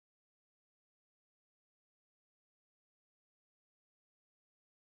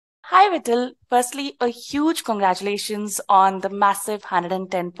Hi, Vitthal. Firstly, a huge congratulations on the massive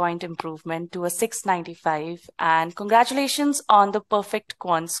 110-point improvement to a 695, and congratulations on the perfect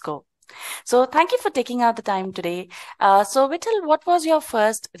quant score. So, thank you for taking out the time today. So, Vitthal, what was your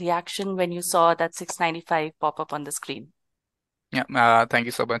first reaction when you saw that 695 pop up on the screen? Yeah, thank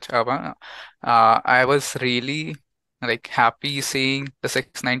you so much, Ava. I was really happy seeing the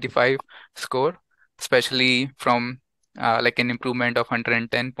 695 score, especially from an improvement of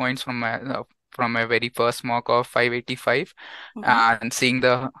 110 points from my very first mock of 585, Mm-hmm. and seeing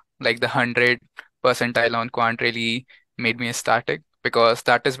the 100 percentile on quant really made me ecstatic because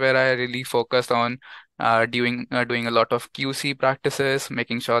that is where I really focused on doing a lot of QC practices,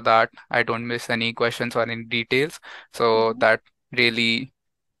 making sure that I don't miss any questions or any details. So Mm-hmm. that really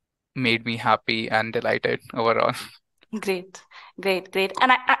made me happy and delighted overall. Great, great.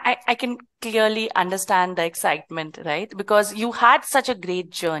 And I can clearly understand the excitement, right? Because you had such a great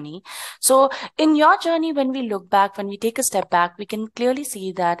journey. So in your journey, when we look back, when we take a step back, we can clearly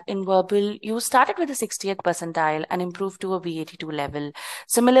see that in verbal, you started with a 60th percentile and improved to a V82 level.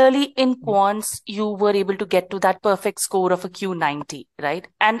 Similarly, in quants, you were able to get to that perfect score of a Q90, right?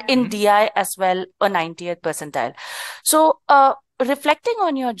 And in Mhm. DI as well, a 90th percentile. So, reflecting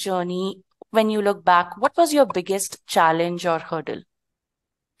on your journey, when you look back, what was your biggest challenge or hurdle?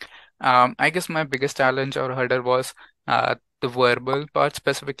 I guess my biggest challenge or hurdle was the verbal part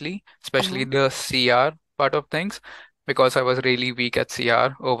specifically, especially Mm-hmm. the CR part of things, because I was really weak at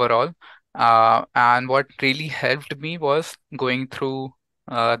CR overall. And what really helped me was going through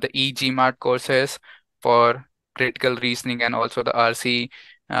the e-GMAT courses for critical reasoning and also the RC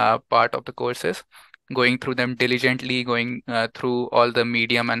part of the courses, going through them diligently, going through all the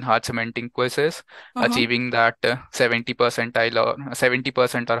medium and hard cementing quizzes, Mm-hmm. achieving that 70 percentile or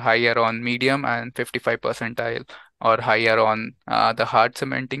 70% or higher on medium and 55 percentile or higher on the hard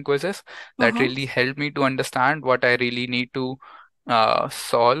cementing quizzes. That Mm-hmm. really helped me to understand what I really need to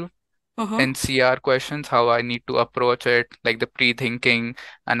solve Mm-hmm. NCR questions, how I need to approach it, like the pre-thinking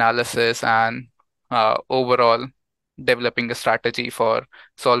analysis and overall developing a strategy for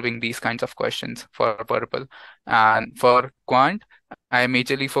solving these kinds of questions for purple. And for quant, I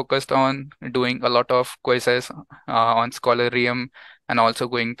majorly focused on doing a lot of quizzes on Scholarium and also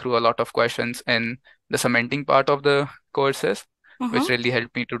going through a lot of questions in the cementing part of the courses, which Mm-hmm. really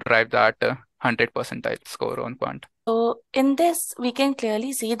helped me to drive that 100 percentile score on quant. So, in this, we can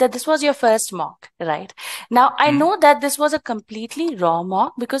clearly see that this was your first mock, right? Now, I Mhm. know that this was a completely raw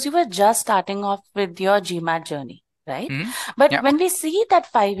mock because you were just starting off with your GMAT journey, right? Mhm. But Yeah. when we see that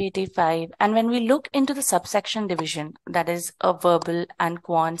 585 and when we look into the subsection division, that is a verbal and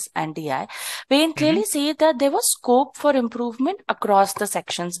quants and DI, we can Mhm. clearly see that there was scope for improvement across the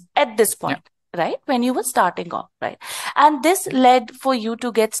sections at this Yeah. point, right? When you were starting off, right? And this led for you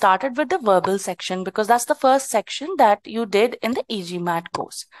to get started with the verbal section because that's the first section that you did in the e-GMAT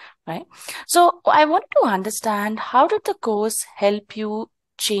course, right? So I want to understand, how did the course help you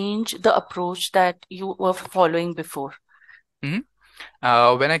change the approach that you were following before? Mhm.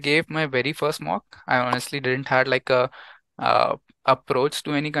 When I gave my very first mock, I honestly didn't had like a uh, approach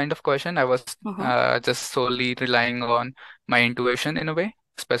to any kind of question. I was Mm-hmm. just solely relying on my intuition in a way,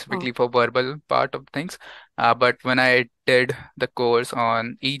 Mm-hmm. specifically for verbal part of things. But when I did the course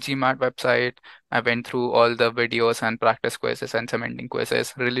on e-GMAT website, I went through all the videos and practice quizzes and cementing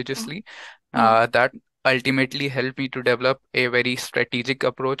quizzes religiously. That ultimately helped me to develop a very strategic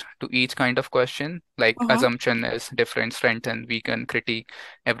approach to each kind of question. Like Mm-hmm. assumption is different, strength and weaken, critique.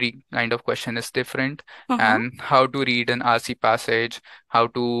 Every kind of question is different, Mm-hmm. and how to read an RC passage, how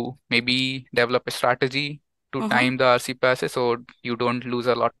to maybe develop a strategy to Mm-hmm. time the RC passage so you don't lose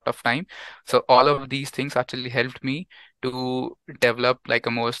a lot of time. So all of these things actually helped me to develop like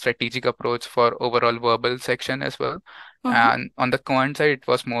a more strategic approach for overall verbal section as well. Mm-hmm. And on the quant side, it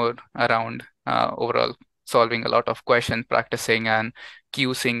was more around overall solving a lot of questions, practicing and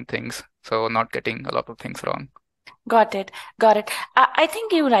QCing things, so not getting a lot of things wrong. Got it. Got it. I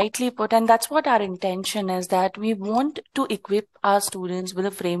think you rightly put, and that's what our intention is, that we want to equip our students with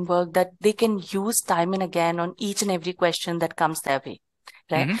a framework that they can use time and again on each and every question that comes their way.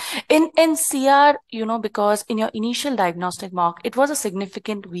 Right. Hmm. In CR, because in your initial diagnostic mock, it was a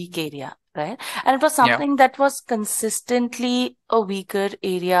significant weak area, right? And it was Yeah, something that was consistently a weaker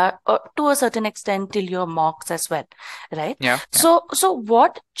area to a certain extent till your mocks as well, right? yeah, yeah. So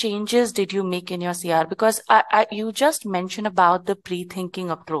what changes did you make in your CR? Because you just mentioned about the pre-thinking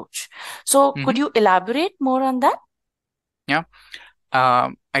approach. So could Hmm. you elaborate more on that? Yeah.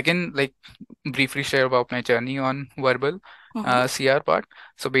 I can briefly share about my journey on verbal. Mm-hmm. CR part.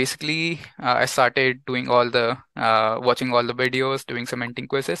 So basically, I started doing watching all the videos, doing cementing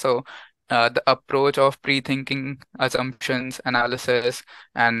quizzes. So the approach of pre-thinking, assumptions, analysis,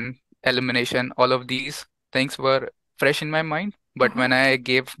 and elimination, all of these things were fresh in my mind. But Mm-hmm. when I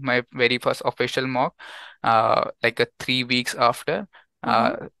gave my very first official mock, like 3 weeks after,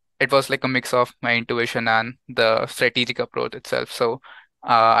 Mm-hmm. uh, it was like a mix of my intuition and the strategic approach itself. So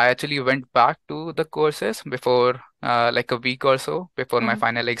I actually went back to the courses before like a week or so before my Mm-hmm.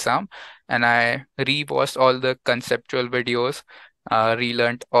 final exam, and I rewatched all the conceptual videos,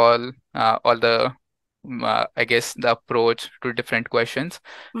 relearned all the I guess the approach to different questions,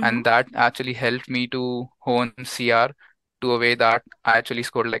 Mm-hmm. and that actually helped me to hone CR to a way that I actually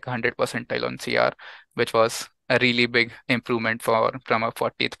scored like 100 percentile on CR, which was a really big improvement for from a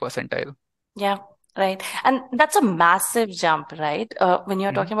 40th percentile. Yeah, right. And that's a massive jump, right? When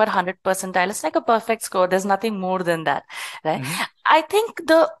you're Hmm. talking about 100 percentile, it's like a perfect score. There's nothing more than that, right? Hmm. I think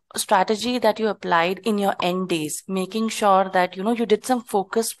the strategy that you applied in your end days, making sure that, you did some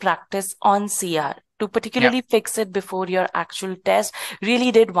focused practice on CR to Yeah. particularly fix it before your actual test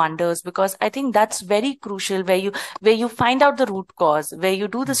really did wonders, because I think that's very crucial, where you find out the root cause, where you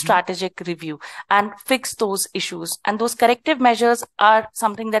do the Hmm. strategic review and fix those issues. And those corrective measures are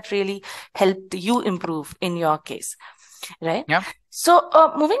something that really helped you improve in your case, right? Yeah. So,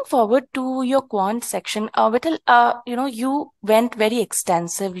 moving forward to your quant section, Vitthal, you went very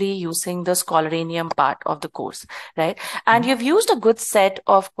extensively using the scholaranium part of the course, right? And Hmm. you've used a good set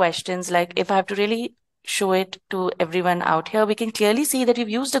of questions. Like, if I have to really show it to everyone out here, we can clearly see that you've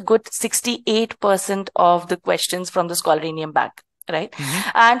used a good 68% of the questions from the scholaranium back, right? Hmm.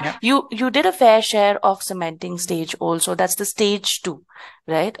 And Yeah. you did a fair share of cementing stage also. That's the stage two,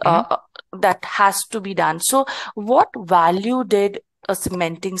 right? Hmm. That has to be done. So what value did a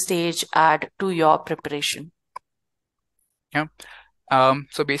cementing stage add to your preparation? Yeah.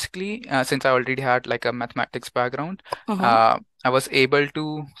 So basically, since I already had like a mathematics background, Mm-hmm. I was able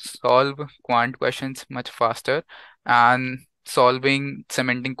to solve quant questions much faster, and solving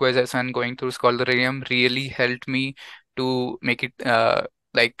cementing quizzes and going through Scholararium really helped me to make it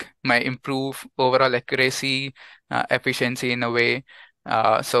like my improve overall accuracy, efficiency in a way.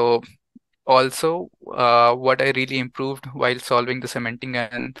 So also, what I really improved while solving the cementing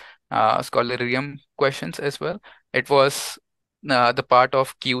and scholararium questions as well, it was the part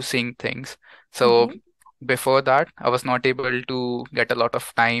of QCing things. So Mm-hmm. before that, I was not able to get a lot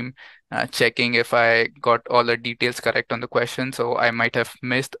of time checking if I got all the details correct on the question. So I might have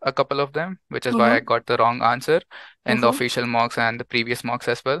missed a couple of them, which is why I Mm-hmm. got the wrong answer in the Mm-hmm. official mocks and the previous mocks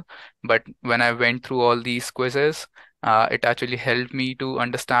as well. But when I went through all these quizzes, it actually helped me to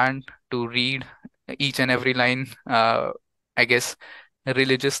understand, to read each and every line, I guess,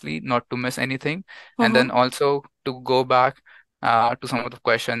 religiously, not to miss anything, and then Mm-hmm. also to go back to some of the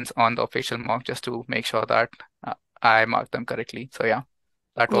questions on the official mock just to make sure that I marked them correctly. So yeah,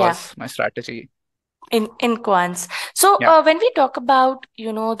 that Yeah. was my strategy. In quants. So Yeah. when we talk about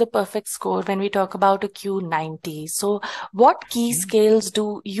the perfect score, when we talk about a Q90, so what key Mhm. skills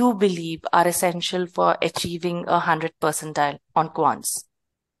do you believe are essential for achieving 100 percentile on quants?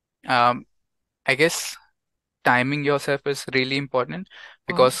 Um, I guess timing yourself is really important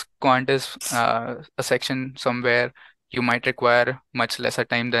Mm-hmm. because quant is a section somewhere you might require much lesser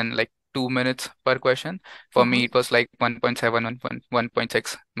time than like 2 minutes per question. For me, Mm-hmm. it was like 1.7,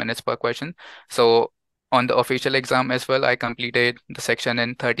 1.6 minutes per question. So on the official exam as well, I completed the section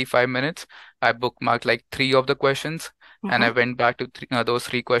in 35 minutes. I bookmarked like three of the questions, and I Mm-hmm. went back to those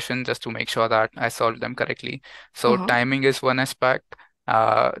three questions just to make sure that I solved them correctly. So Mm-hmm. timing is one aspect.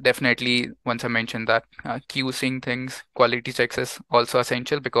 Definitely, once I mentioned that QCing things, quality checks is also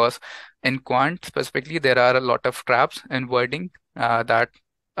essential because in quant specifically, there are a lot of traps in wording that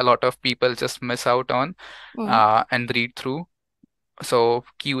a lot of people just miss out on Mm-hmm. and read through. So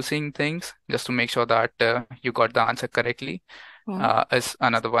QCing things just to make sure that you got the answer correctly Mm-hmm. is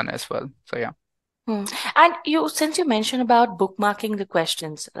another one as well. So yeah. Hmm. And since you mentioned about bookmarking the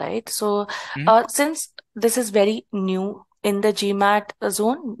questions, right? So, Mhm. since this is very new in the GMAT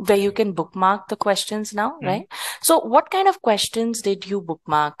zone where you can bookmark the questions now, Mhm. right? So, what kind of questions did you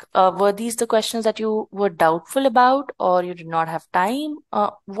bookmark? Were these the questions that you were doubtful about, or you did not have time?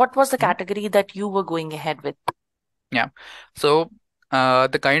 What was the Mhm. category that you were going ahead with? Yeah. So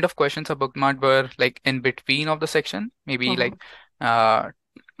the kind of questions I bookmarked were like in between of the section, maybe Mm-hmm. like uh,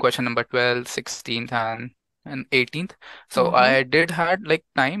 question number 12, 16th, and 18th. So Mm-hmm. I did had like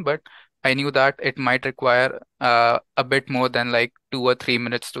time, but I knew that it might require a bit more than like 2 or 3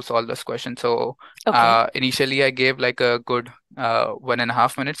 minutes to solve this question. So Okay. initially, I gave like a good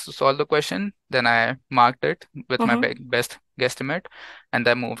 1.5 minutes to solve the question. Then I marked it with my Mm-hmm. best guesstimate, and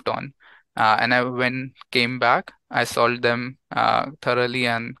then moved on. And when came back, I solved them thoroughly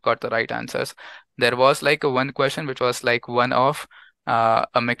and got the right answers. There was like a one question which was like one of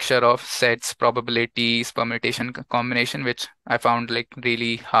a mixture of sets, probabilities, permutation, combination, which I found like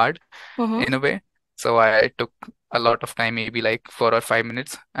really hard Mm-hmm. in a way. So I took a lot of time, maybe like 4 or 5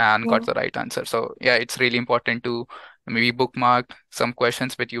 minutes, and got the right answer. So yeah, it's really important to maybe bookmark some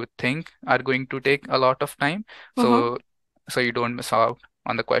questions which you think are going to take a lot of time. Mm-hmm. So you don't miss out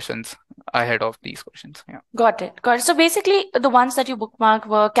on the questions ahead of these questions. Yeah. Got it. Got it. So basically, the ones that you bookmarked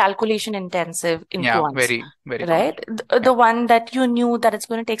were calculation intensive in Yeah, quants, very, very common. right? Yeah. The one that you knew that it's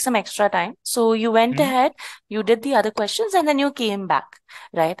going to take some extra time. So you went Hmm. ahead, you did the other questions, and then you came back,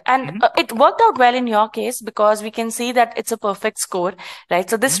 right? And Hmm. it worked out well in your case because we can see that it's a perfect score, right?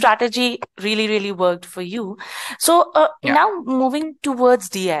 So this Hmm. strategy really, really worked for you. So Yeah. now moving towards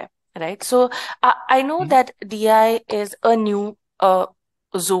DI, right? So I know Hmm. that DI is a new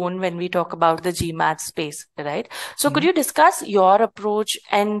zone when we talk about the GMAT space, right? So could Hmm. you discuss your approach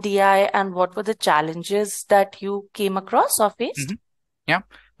NDI and what were the challenges that you came across or Hmm. faced? Yeah,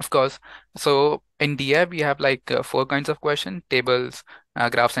 of course. So in DI, we have like four kinds of question: tables,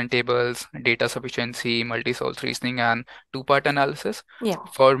 graphs and tables, data sufficiency, multi-source reasoning, and two-part analysis. Yeah.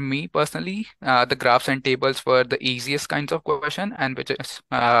 For me personally, the graphs and tables were the easiest kinds of question, and which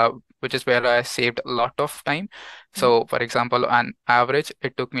is where I saved a lot of time. Mhm. So, for example, on average,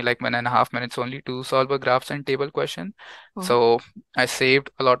 it took me like 1.5 minutes only to solve a graphs and table question. Mhm. So I saved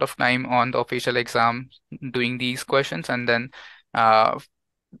a lot of time on the official exam doing these questions, and then uh,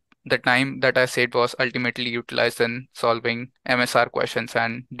 the time that I saved was ultimately utilized in solving MSR questions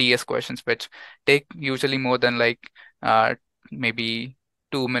and DS questions, which take usually more than like uh, maybe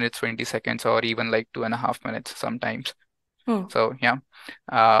 2 minutes, 20 seconds, or even like 2.5 minutes sometimes. Hmm. So, yeah,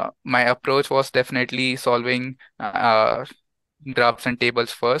 my approach was definitely solving graphs and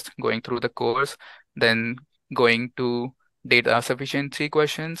tables first, going through the course, then going to data sufficiency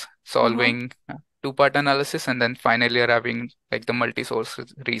questions, Mhm. solving two-part analysis, and then finally arriving like the multi-source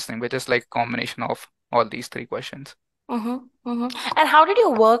reasoning, which is like combination of all these three questions. Mhm. Mhm. And how did you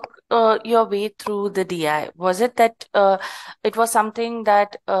work your way through the DI? Was it that it was something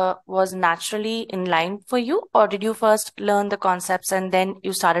that was naturally in line for you, or did you first learn the concepts and then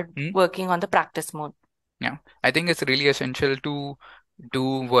you started Hmm? working on the practice mode? Yeah, I think it's really essential to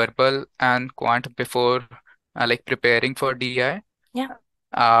do verbal and quant before like preparing for DI. Yeah.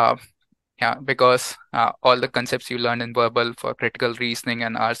 Uh, Yeah, because all the concepts you learn in verbal for critical reasoning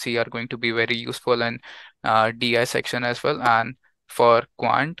and RC are going to be very useful in DI section as well. And for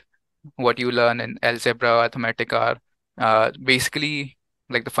quant, what you learn in algebra, arithmetic are basically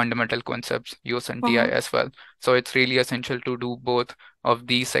like the fundamental concepts used in DI Mhm. as well. So it's really essential to do both of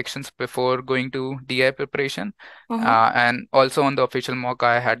these sections before going to DI preparation. Mhm. And also on the official mock,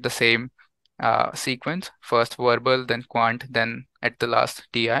 I had the same sequence: first verbal, then quant, then at the last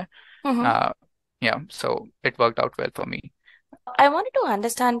DI. Mhm. Uh, yeah, so it worked out well for me. I wanted to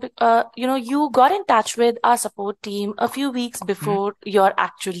understand, you got in touch with our support team a few weeks Mhm. before your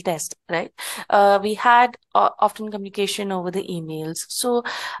actual test, right? We had often communication over the emails. So,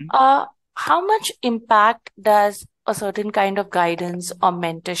 how much impact does a certain kind of guidance or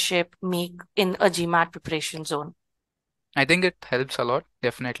mentorship make in a GMAT preparation zone? I think it helps a lot,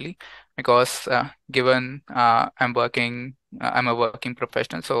 definitely, because given I'm a working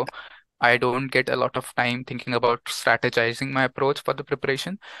professional, so I don't get a lot of time thinking about strategizing my approach for the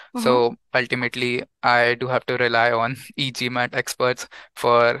preparation. Mm-hmm. So ultimately, I do have to rely on e-GMAT experts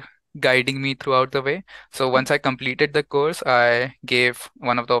for guiding me throughout the way. So once I completed the course, I gave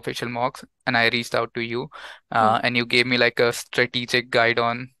one of the official mocks and I reached out to you, and you gave me like a strategic guide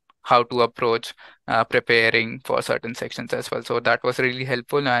on how to approach preparing for certain sections as well. So that was really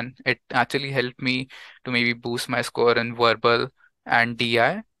helpful, and it actually helped me to maybe boost my score in verbal and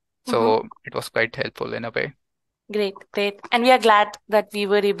DI. Mm-hmm. So it was quite helpful in a way. Great, great. And we are glad that we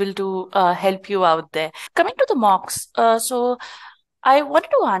were able to help you out there. Coming to the mocks, so I wanted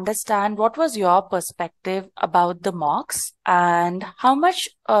to understand what was your perspective about the mocks and how much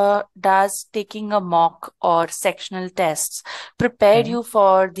does taking a mock or sectional tests prepare Mhm. you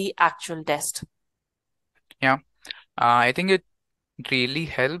for the actual test? Yeah, I think it really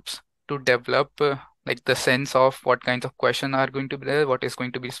helps to develop like the sense of what kinds of questions are going to be there, what is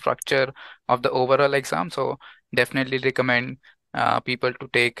going to be structure of the overall exam. So definitely recommend people to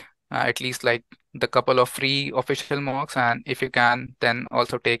take at least like the couple of free official mocks, and if you can, then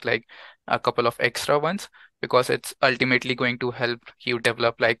also take like a couple of extra ones because it's ultimately going to help you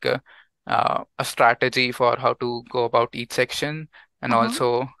develop like a strategy for how to go about each section, and Mm-hmm.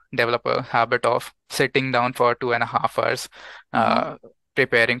 also develop a habit of sitting down for 2.5 hours Mm-hmm. uh,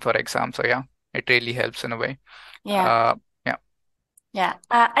 preparing for exam. So yeah, it really helps in a way. Yeah. Uh, yeah. Yeah,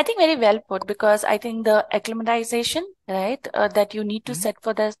 I think very well put, because I think the acclimatization, right, that you need to Mhm. set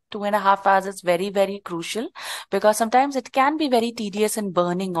for the 2.5 hours is very, very crucial, because sometimes it can be very tedious and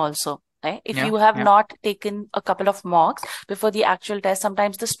burning also. Right? If Yeah. you have Yeah. not taken a couple of mocks before the actual test,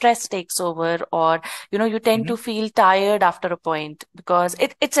 sometimes the stress takes over, or you tend Mhm. to feel tired after a point, because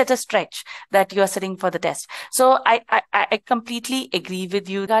it's at a stretch that you are sitting for the test. So I completely agree with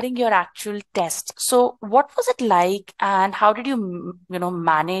you regarding your actual test. So what was it like, and how did you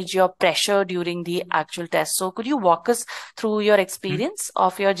manage your pressure during the actual test? So could you walk us through your Mhm. experience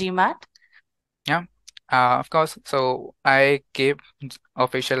of your GMAT? Yeah. Of course. So I gave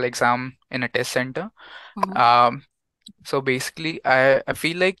official exam in a test center. Mm-hmm. Um, So basically, I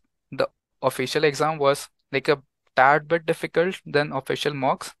feel like the official exam was like a tad bit difficult than official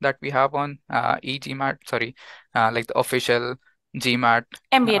mocks that we have on e-GMAT, sorry, like the official GMAT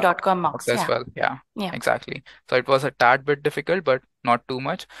uh, MBA.com mocks marks, as yeah. well. Yeah, Yeah. exactly. So it was a tad bit difficult, but not too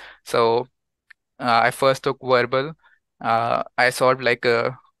much. So I first took verbal. I solved like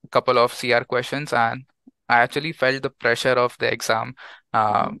a couple of CR questions, and I actually felt the pressure of the exam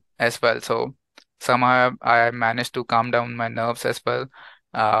Mm-hmm. as well. So somehow I managed to calm down my nerves as well.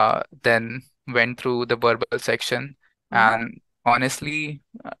 Then went through the verbal section, Mm-hmm. and honestly,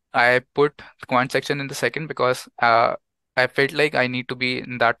 I put the quant section in the second because I felt like I need to be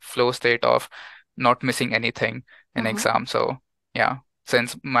in that flow state of not missing anything in Mm-hmm. exam. So yeah,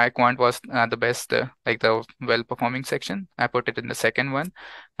 since my quant was the best, like the well-performing section, I put it in the second one.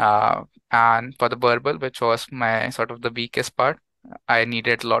 And for the verbal, which was my sort of the weakest part, I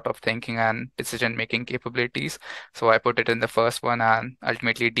needed a lot of thinking and decision-making capabilities. So I put it in the first one, and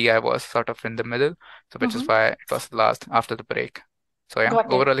ultimately DI was sort of in the middle. So which is Mm-hmm. why it was last after the break. So yeah, Got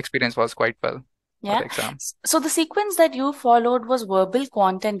it. overall experience was quite well for Yeah. the exam. So the sequence that you followed was verbal,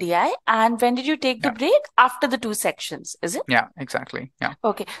 quant, and DI. And when did you take the Yeah, break? After the two sections, is it? yeah, exactly. Yeah.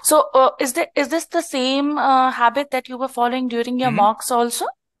 Okay. So is this the same habit that you were following during your Mhm. mocks also?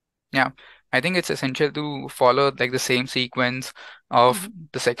 Yeah, I think it's essential to follow like the same sequence of Mm-hmm.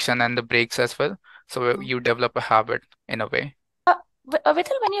 the section and the breaks as well. So you develop a habit in a way.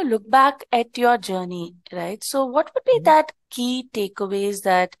 Vitthal, when you look back at your journey, right? So, what would be Mhm. that key takeaways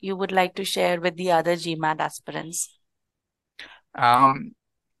that you would like to share with the other GMAT aspirants? Um,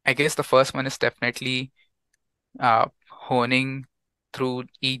 I guess the first one is definitely honing through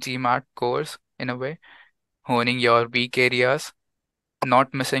e-GMAT course in a way, honing your weak areas,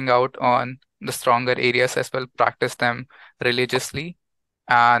 not missing out on the stronger areas as well, practice them religiously.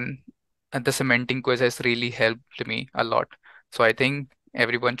 And the cementing quiz has really helped me a lot. So I think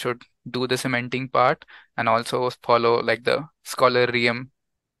everyone should do the cementing part and also follow like the scholarium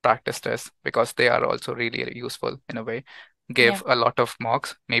practice tests because they are also really useful in a way. Yeah. Give a lot of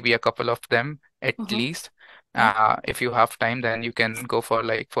mocks, maybe a couple of them at Mm-hmm. least. Yeah. If you have time, then you can go for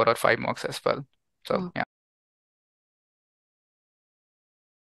like 4 or 5 mocks as well. So Mm. yeah.